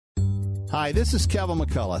Hi, this is Kevin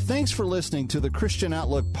McCullough. Thanks for listening to the Christian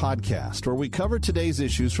Outlook podcast, where we cover today's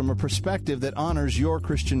issues from a perspective that honors your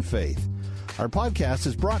Christian faith. Our podcast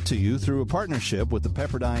is brought to you through a partnership with the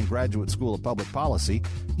Pepperdine Graduate School of Public Policy.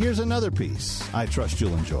 Here's another piece I trust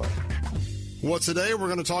you'll enjoy. Well, today we're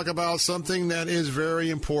going to talk about something that is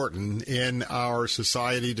very important in our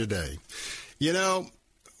society today. You know,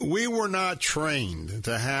 we were not trained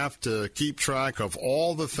to have to keep track of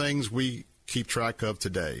all the things we keep track of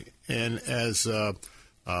today. And as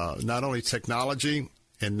not only technology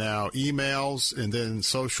and now emails and then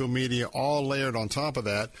social media all layered on top of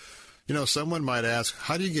that, you know, someone might ask,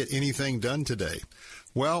 how do you get anything done today?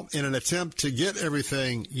 Well, in an attempt to get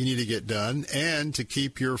everything you need to get done and to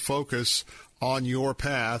keep your focus on your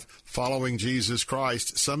path following Jesus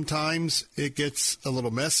Christ, sometimes it gets a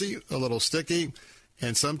little messy, a little sticky,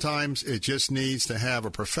 and sometimes it just needs to have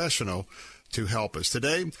a professional to help us.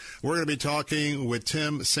 Today, we're going to be talking with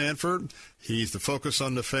Tim Sanford. He's the Focus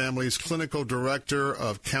on the Family's Clinical Director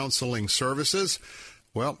of Counseling Services.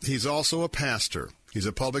 Well, he's also a pastor. He's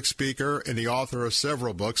a public speaker and the author of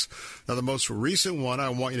several books. Now, the most recent one I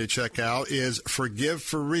want you to check out is Forgive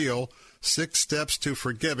for Real, 6 Steps to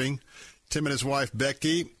Forgiving. Tim and his wife,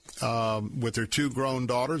 Becky, with their 2 grown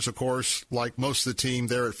daughters, of course, like most of the team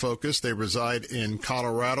there at Focus, they reside in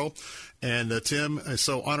Colorado. And Tim, it's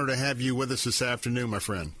so honored to have you with us this afternoon, my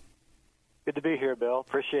friend. Good to be here, Bill.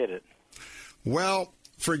 Appreciate it. Well,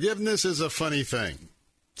 forgiveness is a funny thing.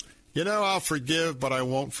 You know, I'll forgive, but I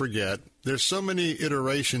won't forget. There's so many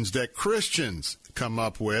iterations that Christians come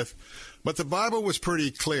up with, but the Bible was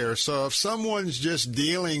pretty clear. So if someone's just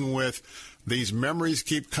dealing with these memories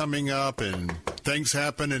keep coming up and things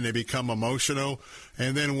happen and they become emotional,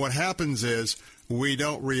 and then what happens is we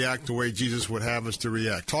don't react the way Jesus would have us to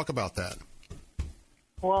react. Talk about that.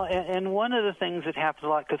 Well, and one of the things that happens a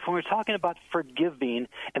lot, because when we're talking about forgiving,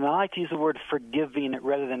 and I like to use the word forgiving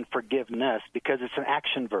rather than forgiveness because it's an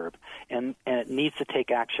action verb, and it needs to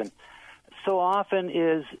take action. So often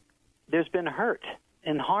there's been hurt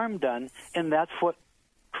and harm done, and that's what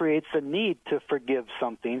creates the need to forgive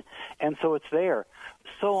something, and so it's there.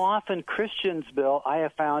 So often Christians, Bill, I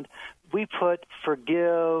have found, we put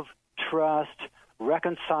forgive, trust,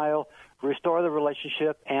 reconcile, restore the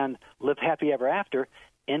relationship, and live happy ever after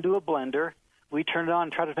into a blender. We turn it on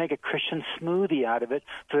and try to make a Christian smoothie out of it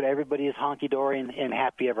so that everybody is honky-dory and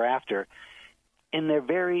happy ever after. And they're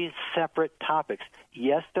very separate topics.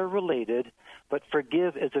 Yes, they're related, but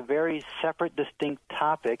forgive is a very separate, distinct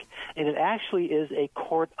topic, and it actually is a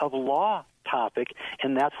court of law topic,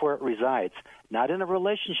 and that's where it resides. Not in a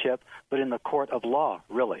relationship, but in the court of law,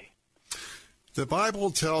 really. The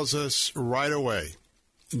Bible tells us right away,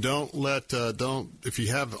 if you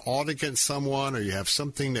have aught against someone or you have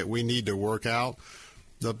something that we need to work out,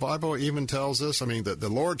 the Bible even tells us, the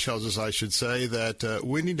Lord tells us, I should say, that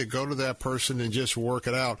we need to go to that person and just work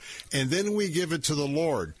it out. And then we give it to the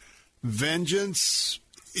Lord. Vengeance,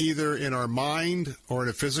 either in our mind or in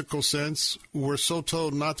a physical sense, we're so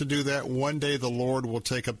told not to do that. One day the Lord will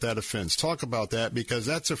take up that offense. Talk about that, because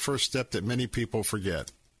that's a first step that many people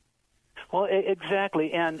forget. Well,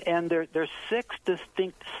 exactly, and there's 6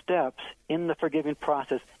 distinct steps in the forgiving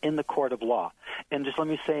process in the court of law. And just let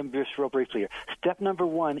me say them just real briefly here. Step number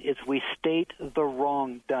 1 is we state the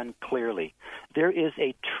wrong done clearly. There is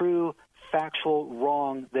a true factual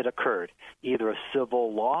wrong that occurred. Either a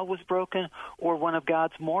civil law was broken or one of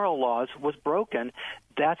God's moral laws was broken.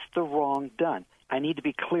 That's the wrong done. I need to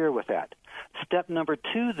be clear with that. Step number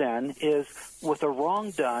 2 then is, with a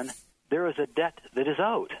wrong done, there is a debt that is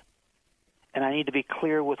owed. And I need to be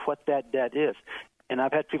clear with what that debt is. And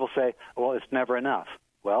I've had people say, well, it's never enough.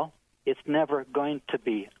 Well, it's never going to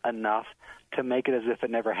be enough to make it as if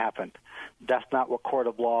it never happened. That's not what court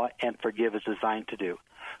of law and forgive is designed to do.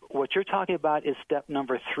 What you're talking about is step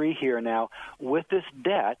number 3 here now. With this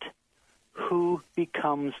debt, who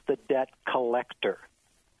becomes the debt collector?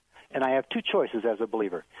 And I have 2 choices as a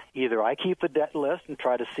believer. Either I keep the debt list and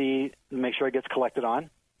try to make sure it gets collected on,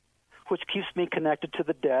 which keeps me connected to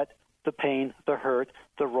the debt, the pain, the hurt,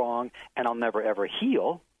 the wrong, and I'll never, ever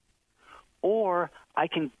heal. Or I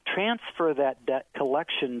can transfer that debt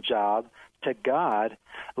collection job to God,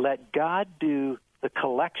 let God do the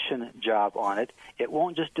collection job on it. It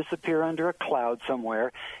won't just disappear under a cloud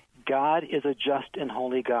somewhere. God is a just and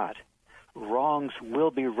holy God. Wrongs will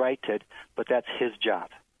be righted, but that's his job,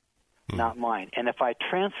 not mine. And if I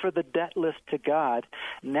transfer the debt list to God,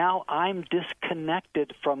 now I'm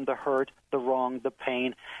disconnected from the hurt, the wrong, the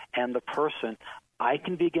pain, and the person. I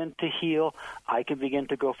can begin to heal. I can begin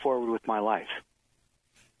to go forward with my life.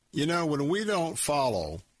 You know, when we don't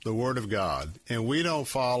follow the Word of God and we don't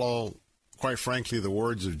follow quite frankly, the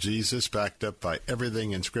words of Jesus backed up by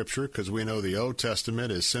everything in Scripture, because we know the Old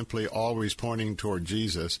Testament is simply always pointing toward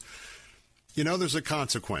Jesus, there's a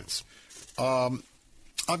consequence.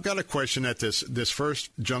 I've got a question at this first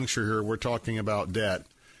juncture here. We're talking about debt.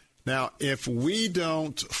 Now, if we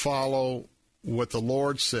don't follow what the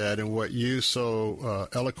Lord said and what you so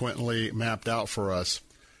eloquently mapped out for us,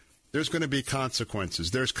 there's going to be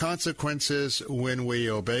consequences. There's consequences when we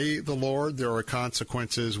obey the Lord. There are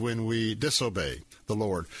consequences when we disobey the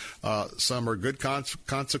Lord. Some are good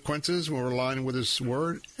consequences when we're aligning with His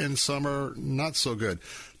Word, and some are not so good.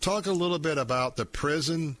 Talk a little bit about the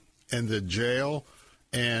prison and the jail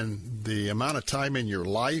and the amount of time in your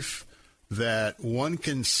life that one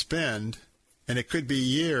can spend, and it could be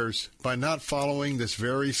years, by not following this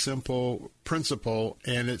very simple principle,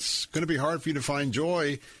 and it's going to be hard for you to find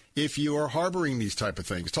joy if you are harboring these type of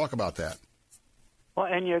things. Talk about that. Well,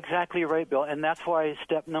 and you're exactly right, Bill, and that's why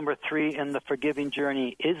step number 3 in the forgiving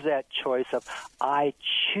journey is that choice of I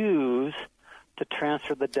choose to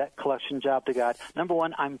transfer the debt collection job to God. Number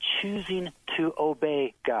 1, I'm choosing to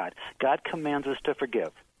obey God. God commands us to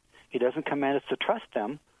forgive. He doesn't command us to trust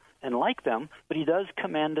them and like them, but He does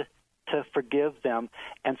command to forgive them,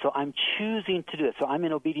 and so I'm choosing to do it. So I'm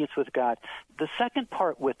in obedience with God. The second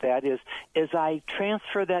part with that is I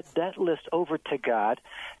transfer that debt list over to God.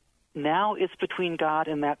 Now it's between God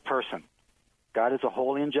and that person. God is a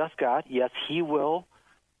holy and just God. Yes, He will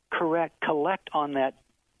collect on that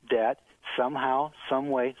debt somehow, some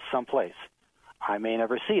way, someplace. I may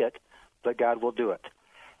never see it, but God will do it.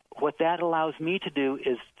 What that allows me to do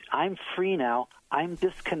is I'm free now. I'm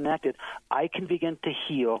disconnected. I can begin to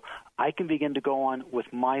heal. I can begin to go on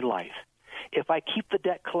with my life. If I keep the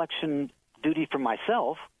debt collection duty for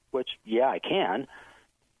myself, which, yeah, I can,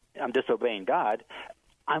 I'm disobeying God,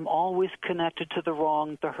 I'm always connected to the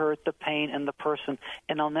wrong, the hurt, the pain, and the person,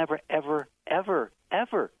 and I'll never, ever, ever,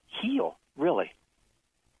 ever heal, really.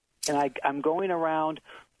 And I'm going around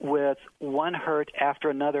with one hurt after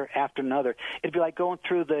another after another. It'd be like going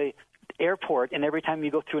through the airport, and every time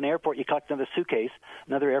you go through an airport, you collect another suitcase,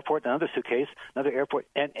 another airport, another suitcase, another airport,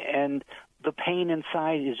 and the pain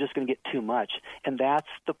inside is just going to get too much. And that's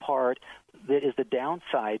the part that is the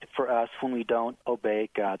downside for us when we don't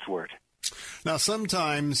obey God's word. Now,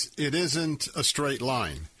 sometimes it isn't a straight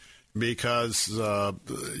line, because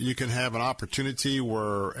you can have an opportunity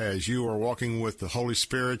where, as you are walking with the Holy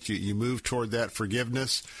Spirit, you move toward that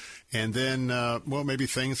forgiveness, and then, maybe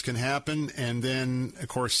things can happen, and then, of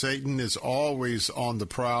course, Satan is always on the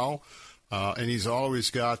prowl, and he's always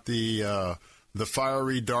got the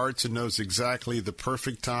fiery darts and knows exactly the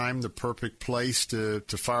perfect time, the perfect place to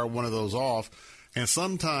fire one of those off. And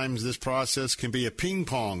sometimes this process can be a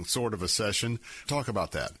ping-pong sort of a session. Talk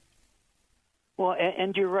about that. Well,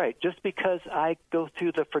 and you're right. Just because I go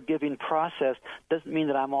through the forgiving process doesn't mean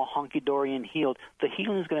that I'm all hunky-dory and healed. The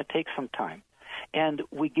healing is going to take some time. And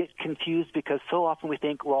we get confused because so often we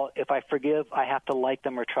think, well, if I forgive, I have to like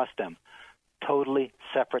them or trust them. Totally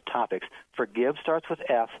separate topics. Forgive starts with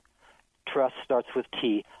F. Trust starts with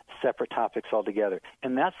T. Separate topics altogether.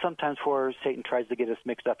 And that's sometimes where Satan tries to get us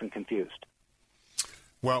mixed up and confused.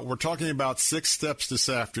 Well, we're talking about 6 steps this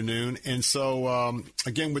afternoon. And so,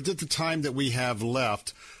 again, with the time that we have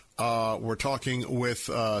left, we're talking with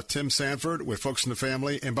Tim Sanford with Focus on the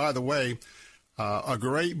Family. And by the way, a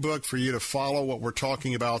great book for you to follow what we're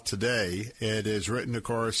talking about today. It is written, of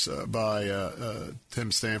course, by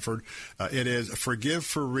Tim Sanford. It is Forgive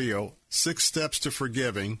for Real, 6 Steps to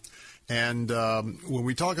Forgiving. And when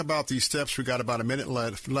we talk about these steps, we've got about a minute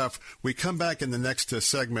left. We come back in the next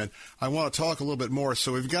segment. I want to talk a little bit more.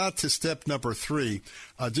 So we've got to step number 3.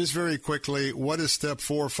 Just very quickly, what is step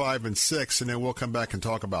 4, 5, and 6? And then we'll come back and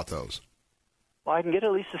talk about those. Well, I can get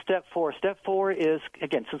at least to step 4. Step 4 is,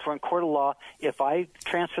 again, since we're in court of law, if I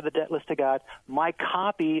transfer the debt list to God, my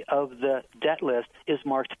copy of the debt list is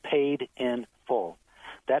marked paid in full.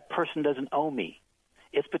 That person doesn't owe me.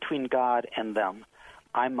 It's between God and them.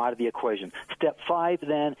 I'm out of the equation. Step 5,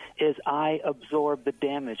 then, is I absorb the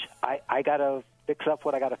damage. I got to fix up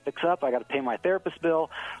what I got to fix up. I got to pay my therapist bill.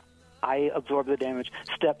 I absorb the damage.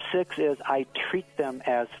 Step 6 is I treat them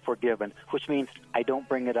as forgiven, which means I don't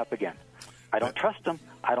bring it up again. I don't trust them.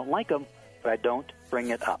 I don't like them, but I don't bring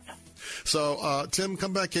it up. So, Tim,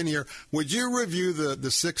 come back in here. Would you review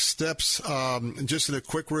the 6 steps, just in a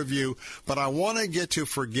quick review? But I want to get to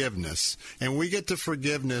forgiveness. And we get to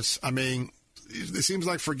forgiveness, I mean, it seems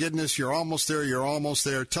like forgiveness, you're almost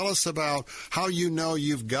there. Tell us about how you know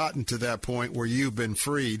you've gotten to that point where you've been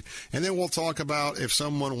freed. And then we'll talk about if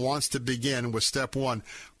someone wants to begin with step 1,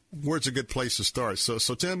 where's a good place to start? So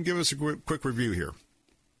Tim, give us a quick review here.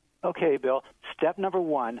 Okay, Bill. Step number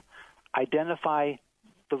 1, identify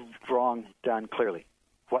the wrong done clearly,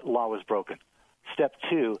 what law was broken. Step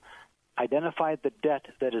 2, identify the debt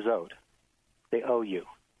that is owed. They owe you.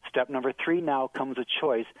 Step number 3 now comes a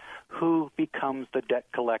choice. Who becomes the debt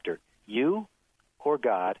collector, you or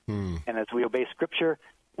God? And as we obey Scripture,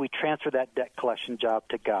 we transfer that debt collection job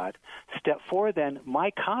to God. Step 4 then,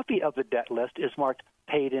 my copy of the debt list is marked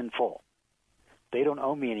paid in full. They don't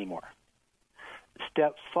owe me anymore.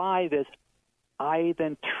 Step 5 is I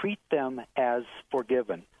then treat them as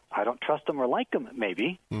forgiven. I don't trust them or like them,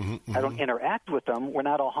 maybe. I don't interact with them. We're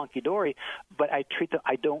not all hunky-dory, but I treat them.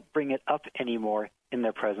 I don't bring it up anymore in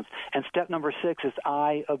their presence. And step number 6 is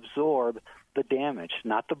I absorb the damage,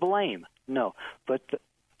 not the blame, no, but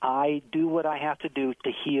I do what I have to do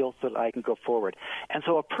to heal so that I can go forward. And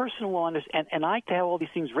so a person will understand, and I have all these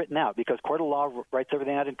things written out because court of law writes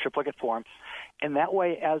everything out in triplicate form. And that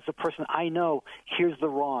way, as a person, I know, here's the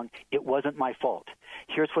wrong. It wasn't my fault.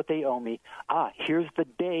 Here's what they owe me. Here's the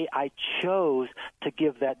day I chose to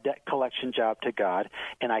give that debt collection job to God,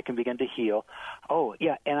 and I can begin to heal. Oh,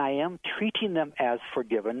 yeah, and I am treating them as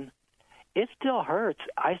forgiven. It still hurts.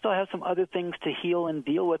 I still have some other things to heal and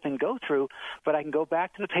deal with and go through, but I can go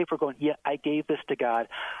back to the paper going, yeah, I gave this to God.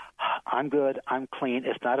 I'm good. I'm clean.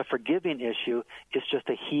 It's not a forgiving issue. It's just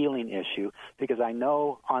a healing issue because I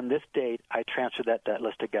know on this date I transferred that debt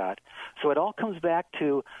list to God. So it all comes back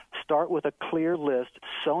to start with a clear list.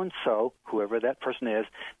 So-and-so, whoever that person is,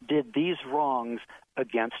 did these wrongs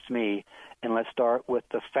against me. And let's start with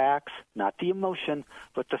the facts, not the emotion,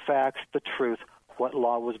 but the facts, the truth. What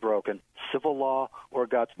law was broken, civil law or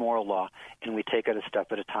God's moral law, and we take it a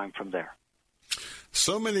step at a time from there.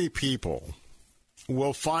 So many people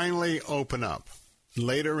will finally open up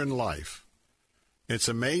later in life. It's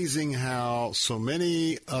amazing how so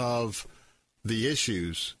many of the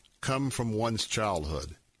issues come from one's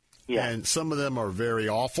childhood. Yeah. And some of them are very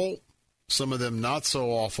awful, some of them not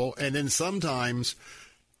so awful, and then sometimes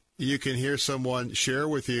you can hear someone share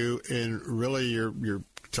with you and really you're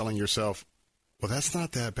telling yourself, well, that's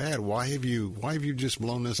not that bad. Why have you just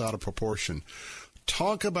blown this out of proportion?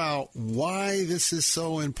 Talk about why this is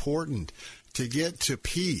so important to get to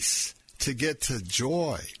peace, to get to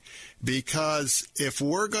joy. Because if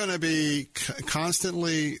we're going to be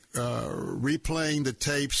constantly replaying the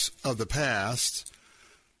tapes of the past,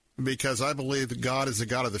 because I believe that God is the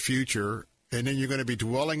God of the future, and then you're going to be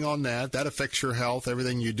dwelling on that. That affects your health,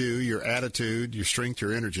 everything you do, your attitude, your strength,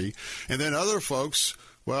 your energy. And then other folks,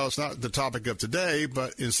 well, it's not the topic of today,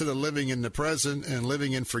 but instead of living in the present and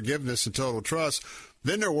living in forgiveness and total trust,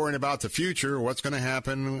 then they're worrying about the future. What's going to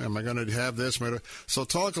happen? Am I going to have this? So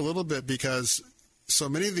talk a little bit, because so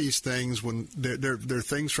many of these things, when they're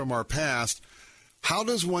things from our past, how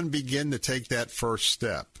does one begin to take that first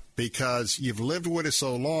step? Because you've lived with it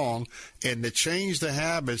so long, and to change the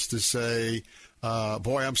habits to say,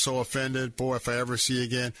 boy, I'm so offended, boy, if I ever see you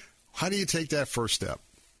again, how do you take that first step?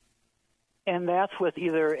 And that's with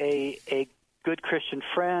either a good Christian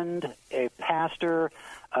friend, a pastor,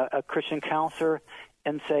 a Christian counselor,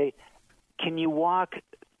 and say, can you walk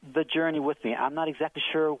the journey with me? I'm not exactly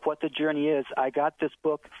sure what the journey is. I got this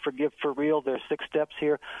book, Forgive for Real. There's 6 steps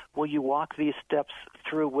here. Will you walk these steps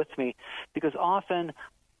through with me? Because often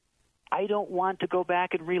I don't want to go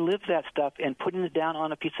back and relive that stuff, and putting it down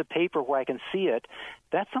on a piece of paper where I can see it,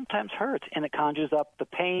 that sometimes hurts, and it conjures up the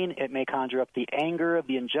pain. It may conjure up the anger,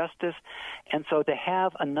 the injustice. And so to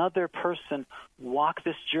have another person walk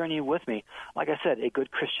this journey with me, like I said, a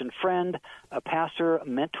good Christian friend, a pastor, a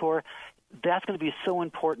mentor, that's going to be so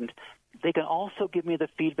important. They can also give me the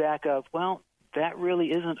feedback of, well, that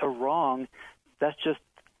really isn't a wrong. That's just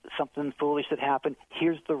something foolish that happened.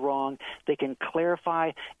 Here's the wrong. They can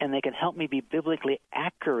clarify, and they can help me be biblically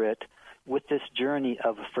accurate with this journey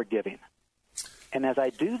of forgiving. And as I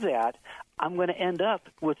do that, I'm going to end up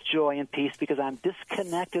with joy and peace because I'm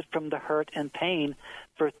disconnected from the hurt and pain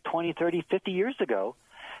for 20, 30, 50 years ago.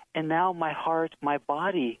 And now my heart, my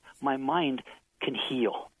body, my mind can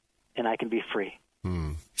heal, and I can be free.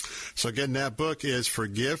 So again, that book is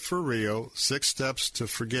Forgive for Real, 6 Steps to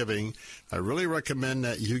Forgiving. I really recommend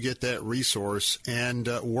that you get that resource and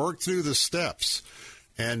work through the steps.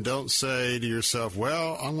 And don't say to yourself,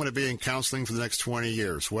 well, I'm going to be in counseling for the next 20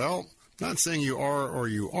 years. Well, not saying you are or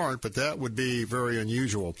you aren't, but that would be very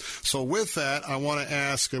unusual. So with that, I want to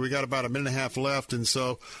ask, we got about a minute and a half left, and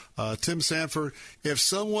so Tim Sanford, if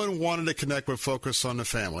someone wanted to connect with Focus on the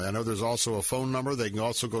Family, I know there's also a phone number. They can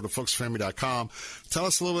also go to focusfamily.com. Tell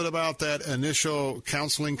us a little bit about that initial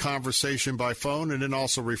counseling conversation by phone, and then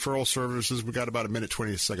also referral services. We got about a minute,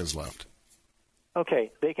 20 seconds left.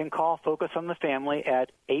 Okay, they can call Focus on the Family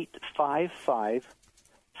at 855-771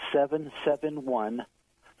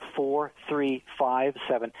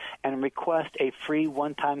 4357 and request a free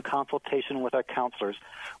one-time consultation with our counselors.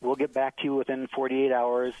 We'll get back to you within 48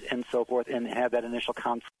 hours and so forth and have that initial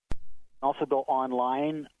consult. Also go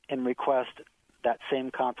online and request that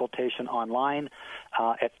same consultation online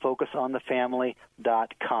at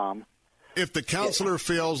focusonthefamily.com. If the counselor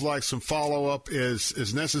feels like some follow-up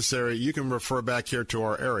is necessary, you can refer back here to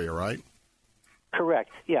our area, right? Correct,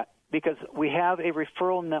 yeah, because we have a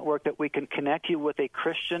referral network that we can connect you with a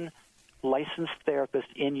Christian licensed therapist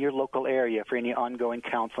in your local area for any ongoing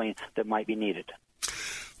counseling that might be needed.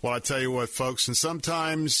 Well, I tell you what, folks, and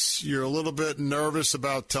sometimes you're a little bit nervous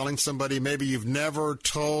about telling somebody. Maybe you've never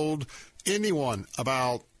told anyone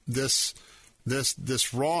about this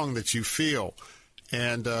wrong that you feel.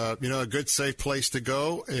 And, a good, safe place to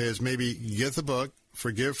go is maybe get the book,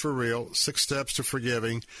 Forgive for Real, 6 Steps to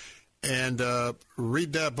Forgiving, and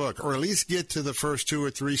read that book, or at least get to the first 2 or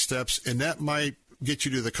 3 steps, and that might get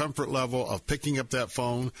you to the comfort level of picking up that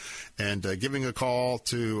phone and giving a call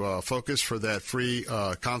to Focus for that free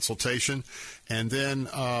consultation. And then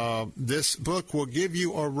this book will give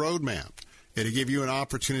you a roadmap. It'll give you an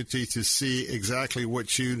opportunity to see exactly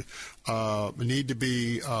what you need to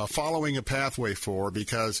be following a pathway for,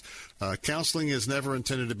 because counseling is never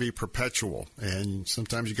intended to be perpetual, and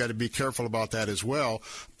sometimes you got to be careful about that as well.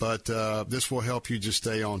 But this will help you just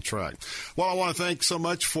stay on track. Well, I want to thank so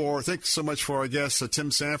much for our guest,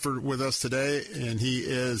 Tim Sanford, with us today, and he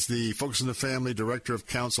is the Focus on the Family Director of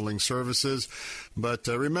Counseling Services. But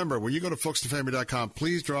remember, when you go to focusonthefamily.com,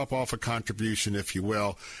 please drop off a contribution, if you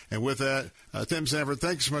will. And with that, Tim Sanford,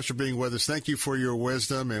 thank you so much for being with us. Thank you for your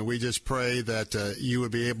wisdom, and we just pray that you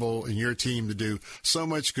would be able, and your team, to do so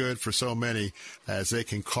much good for so many as they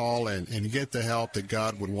can call and get the help that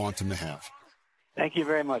God would want them to have. Thank you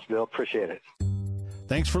very much, Bill. Appreciate it.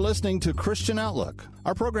 Thanks for listening to Christian Outlook.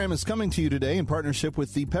 Our program is coming to you today in partnership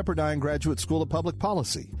with the Pepperdine Graduate School of Public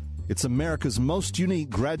Policy. It's America's most unique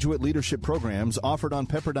graduate leadership programs offered on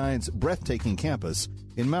Pepperdine's breathtaking campus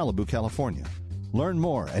in Malibu, California. Learn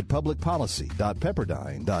more at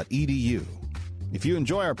publicpolicy.pepperdine.edu. If you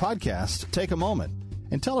enjoy our podcast, take a moment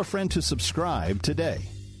and tell a friend to subscribe today.